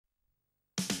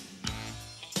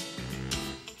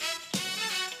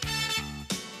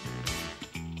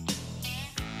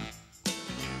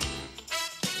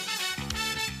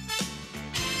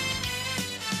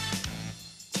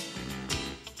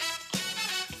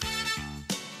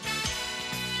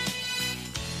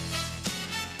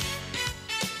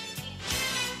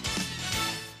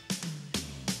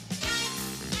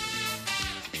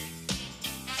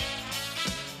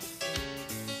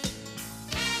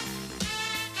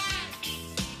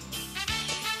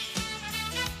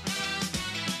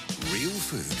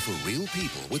food for real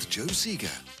people with Joe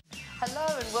Seagar.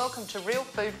 Hello and welcome to Real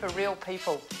Food for Real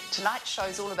People. Tonight's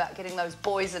show's all about getting those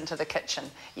boys into the kitchen.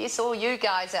 Yes, all you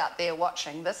guys out there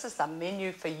watching, this is the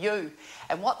menu for you.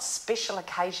 And what special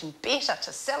occasion better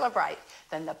to celebrate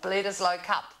than the Bledisloe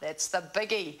Cup? That's the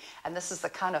biggie. And this is the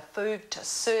kind of food to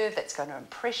serve that's going to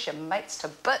impress your mates to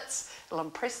bits. It'll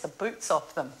impress the boots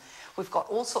off them. We've got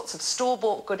all sorts of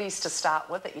store-bought goodies to start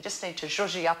with that you just need to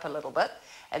zhuzhy up a little bit.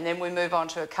 And then we move on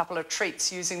to a couple of treats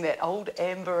using that old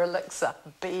amber elixir,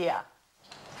 beer.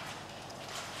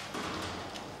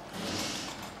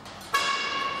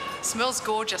 Smells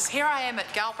gorgeous. Here I am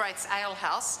at Galbraith's Ale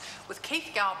House with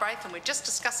Keith Galbraith, and we're just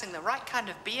discussing the right kind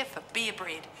of beer for beer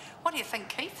bread. What do you think,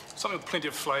 Keith? Something with plenty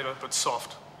of flavour, but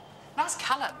soft. Nice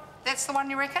colour. That's the one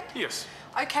you reckon? Yes.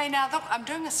 Okay, now look, I'm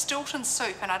doing a Stilton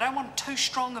soup, and I don't want too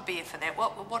strong a beer for that.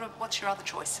 What's your other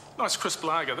choice? Nice crisp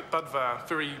lager, that Budvar,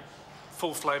 very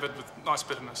full flavoured with nice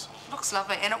bitterness. Looks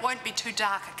lovely, and it won't be too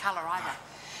dark a colour either.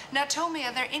 Now tell me,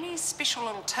 are there any special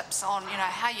little tips on,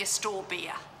 how you store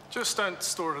beer? Just don't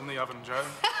store it in the oven, Joe.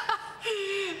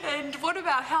 And what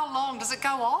about how long? Does it go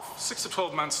off? 6 to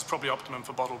 12 months is probably optimum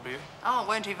for bottled beer. Oh, it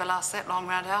won't even last that long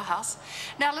around our house.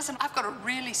 Now listen, I've got a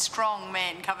really strong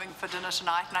man coming for dinner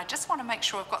tonight, and I just want to make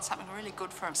sure I've got something really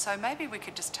good for him. So maybe we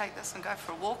could just take this and go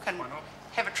for a walk and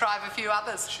have a try of a few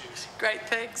others. Cheers. Great,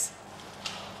 thanks.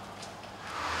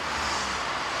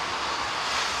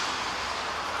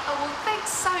 Oh, well,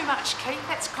 thanks so much, Keith.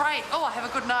 That's great. Oh, have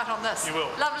a good night on this. You will.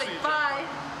 Lovely. See you, bye.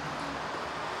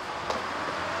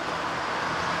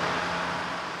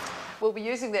 We'll be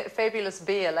using that fabulous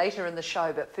beer later in the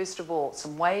show, but first of all,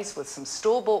 some ways with some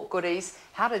store-bought goodies,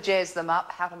 how to jazz them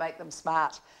up, how to make them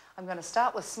smart. I'm going to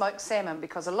start with smoked salmon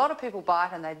because a lot of people buy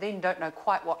it and they then don't know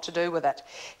quite what to do with it.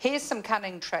 Here's some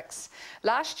cunning tricks.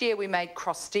 Last year we made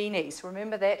crostinis.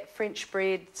 Remember that? French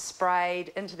bread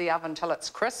sprayed into the oven till it's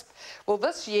crisp. Well,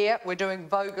 this year we're doing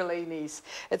vogellinis.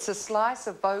 It's a slice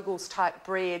of Vogel's type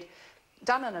bread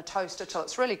done in a toaster till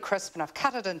it's really crisp, and I've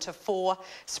cut it into 4,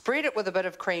 spread it with a bit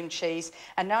of cream cheese,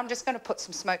 and now I'm just going to put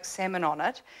some smoked salmon on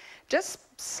it. Just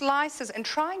slices, and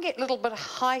try and get a little bit of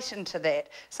height into that.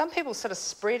 Some people sort of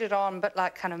spread it on a bit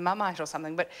like kind of Marmite or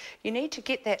something, but you need to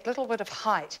get that little bit of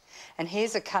height. And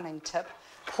here's a cunning tip.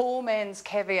 Poor man's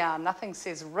caviar. Nothing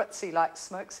says ritzy like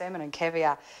smoked salmon and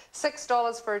caviar.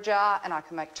 $6 for a jar, and I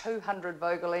can make 200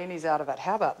 vogellinis out of it.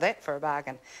 How about that for a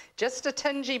bargain? Just a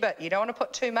tingy bit. You don't want to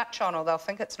put too much on or they'll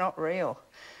think it's not real.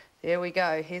 There we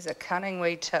go. Here's a cunning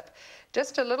wee tip.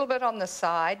 Just a little bit on the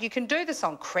side. You can do this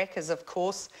on crackers, of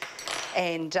course,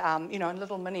 and, in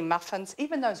little mini muffins.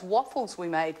 Even those waffles we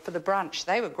made for the brunch,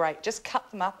 they were great. Just cut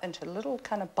them up into little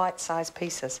kind of bite-sized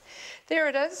pieces. There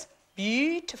it is.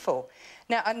 Beautiful.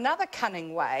 Now, another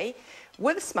cunning way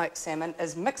with smoked salmon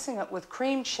is mixing it with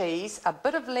cream cheese, a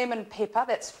bit of lemon pepper,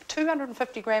 that's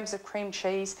 250 grams of cream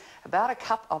cheese, about a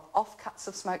cup of offcuts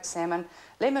of smoked salmon,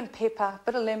 lemon pepper,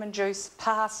 bit of lemon juice,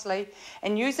 parsley,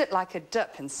 and use it like a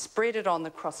dip and spread it on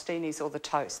the crostinis or the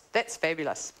toast. That's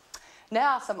fabulous.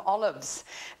 Now some olives.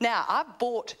 Now I've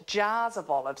bought jars of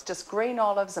olives, just green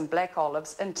olives and black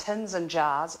olives in tins and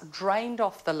jars, drained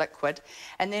off the liquid,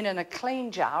 and then in a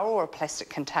clean jar or a plastic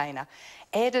container,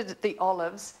 added the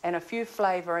olives and a few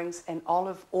flavourings and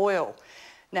olive oil.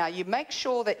 Now you make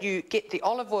sure that you get the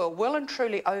olive oil well and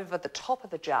truly over the top of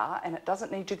the jar, and it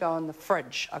doesn't need to go in the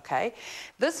fridge, okay?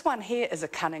 This one here is a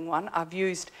cunning one. I've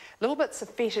used little bits of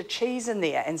feta cheese in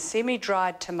there and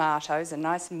semi-dried tomatoes, a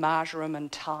nice marjoram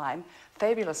and thyme.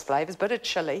 Fabulous flavours, bit of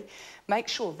chilli. Make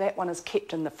sure that one is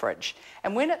kept in the fridge.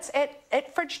 And when it's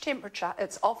at fridge temperature,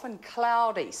 it's often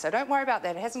cloudy, so don't worry about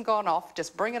that. It hasn't gone off.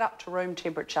 Just bring it up to room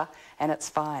temperature and it's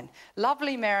fine.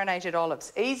 Lovely marinated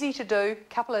olives. Easy to do,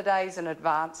 couple of days in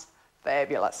advance.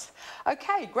 Fabulous.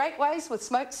 Okay, great ways with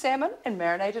smoked salmon and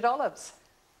marinated olives.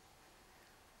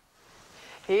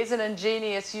 Here's an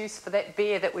ingenious use for that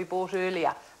beer that we bought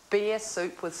earlier. Beer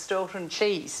soup with Stilton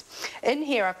cheese. In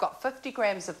here I've got 50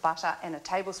 grams of butter and a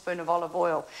tablespoon of olive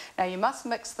oil. Now you must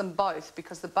mix them both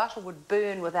because the butter would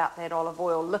burn without that olive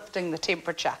oil lifting the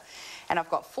temperature. And I've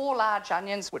got 4 large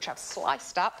onions which I've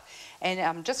sliced up, and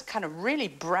I'm just kind of really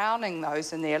browning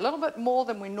those in there, a little bit more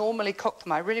than we normally cook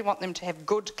them. I really want them to have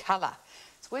good colour.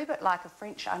 It's a wee bit like a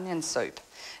French onion soup.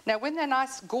 Now when they're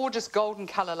nice gorgeous golden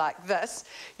colour like this,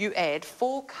 you add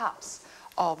 4 cups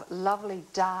of lovely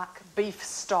dark beef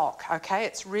stock, okay?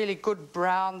 It's really good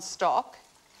brown stock.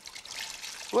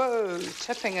 Whoa,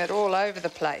 tipping it all over the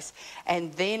place.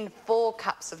 And then 4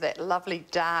 cups of that lovely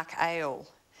dark ale.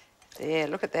 There,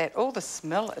 look at that. Oh, the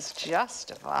smell is just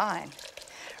divine.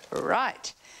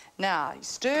 Right. Now, you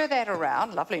stir that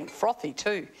around, lovely and frothy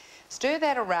too. Stir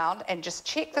that around and just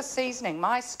check the seasoning.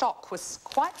 My stock was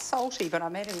quite salty, but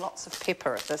I'm adding lots of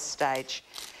pepper at this stage.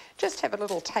 Just have a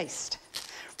little taste.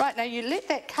 Right, now you let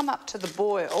that come up to the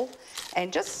boil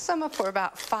and just simmer for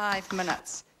about 5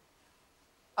 minutes.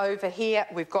 Over here,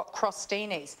 we've got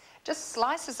crostinis. Just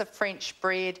slices of French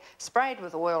bread, sprayed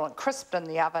with oil and crisped in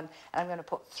the oven. And I'm going to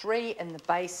put 3 in the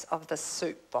base of the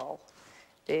soup bowl.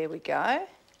 There we go.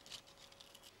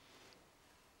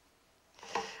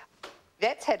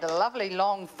 That's had a lovely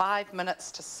long 5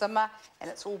 minutes to simmer, and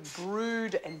it's all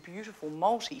brewed and beautiful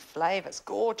malty flavours,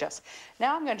 gorgeous.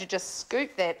 Now I'm going to just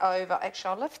scoop that over.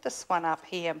 Actually, I'll lift this one up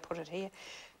here and put it here.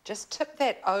 Just tip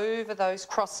that over those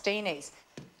crostinis.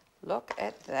 Look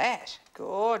at that,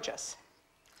 gorgeous.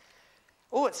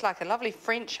 Oh, it's like a lovely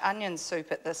French onion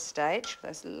soup at this stage.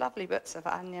 Those lovely bits of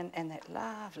onion and that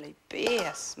lovely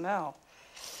beer smell.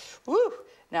 Woo!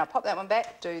 Now pop that one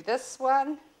back, do this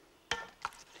one.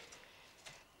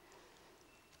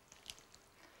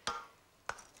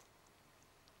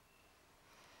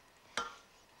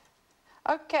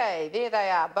 Okay, there they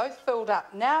are, both filled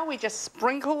up. Now we just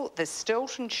sprinkle the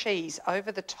Stilton cheese over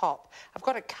the top. I've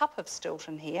got a cup of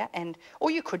Stilton here,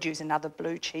 or you could use another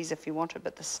blue cheese if you wanted,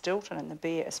 but the Stilton and the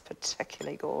beer is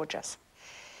particularly gorgeous.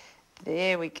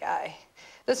 There we go.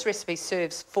 This recipe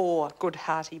serves 4 good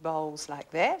hearty bowls like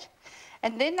that.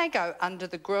 And then they go under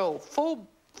the grill, full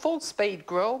speed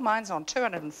grill. Mine's on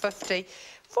 250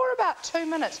 for about 2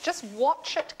 minutes. Just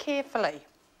watch it carefully.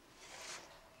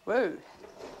 Woo.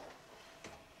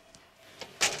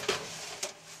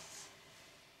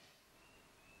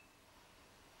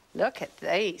 Look at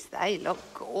these, they look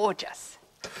gorgeous.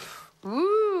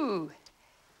 Ooh.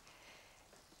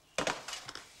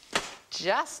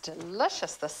 Just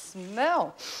delicious, the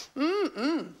smell.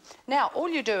 Now, all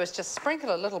you do is just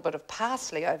sprinkle a little bit of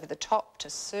parsley over the top to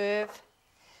serve.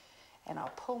 And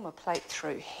I'll pull my plate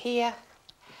through here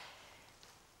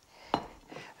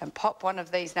and pop one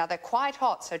of these. Now, they're quite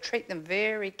hot, so treat them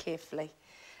very carefully.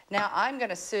 Now, I'm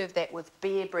going to serve that with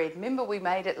beer bread. Remember, we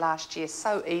made it last year,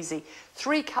 so easy.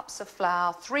 3 cups of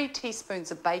flour, 3 teaspoons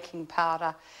of baking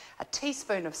powder, a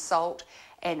teaspoon of salt,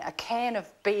 and a can of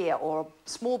beer or a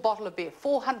small bottle of beer,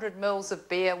 400 mils of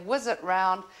beer, whiz it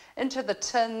round into the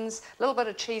tins, a little bit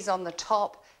of cheese on the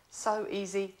top. So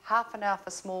easy, half an hour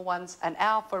for small ones, an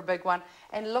hour for a big one.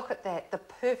 And look at that, the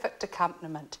perfect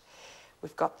accompaniment.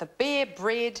 We've got the beer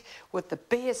bread with the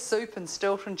beer soup and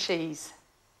Stilton cheese.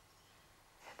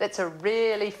 That's a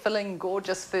really filling,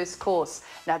 gorgeous first course.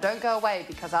 Now don't go away,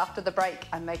 because after the break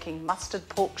I'm making mustard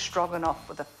pork stroganoff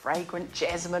with a fragrant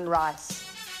jasmine rice.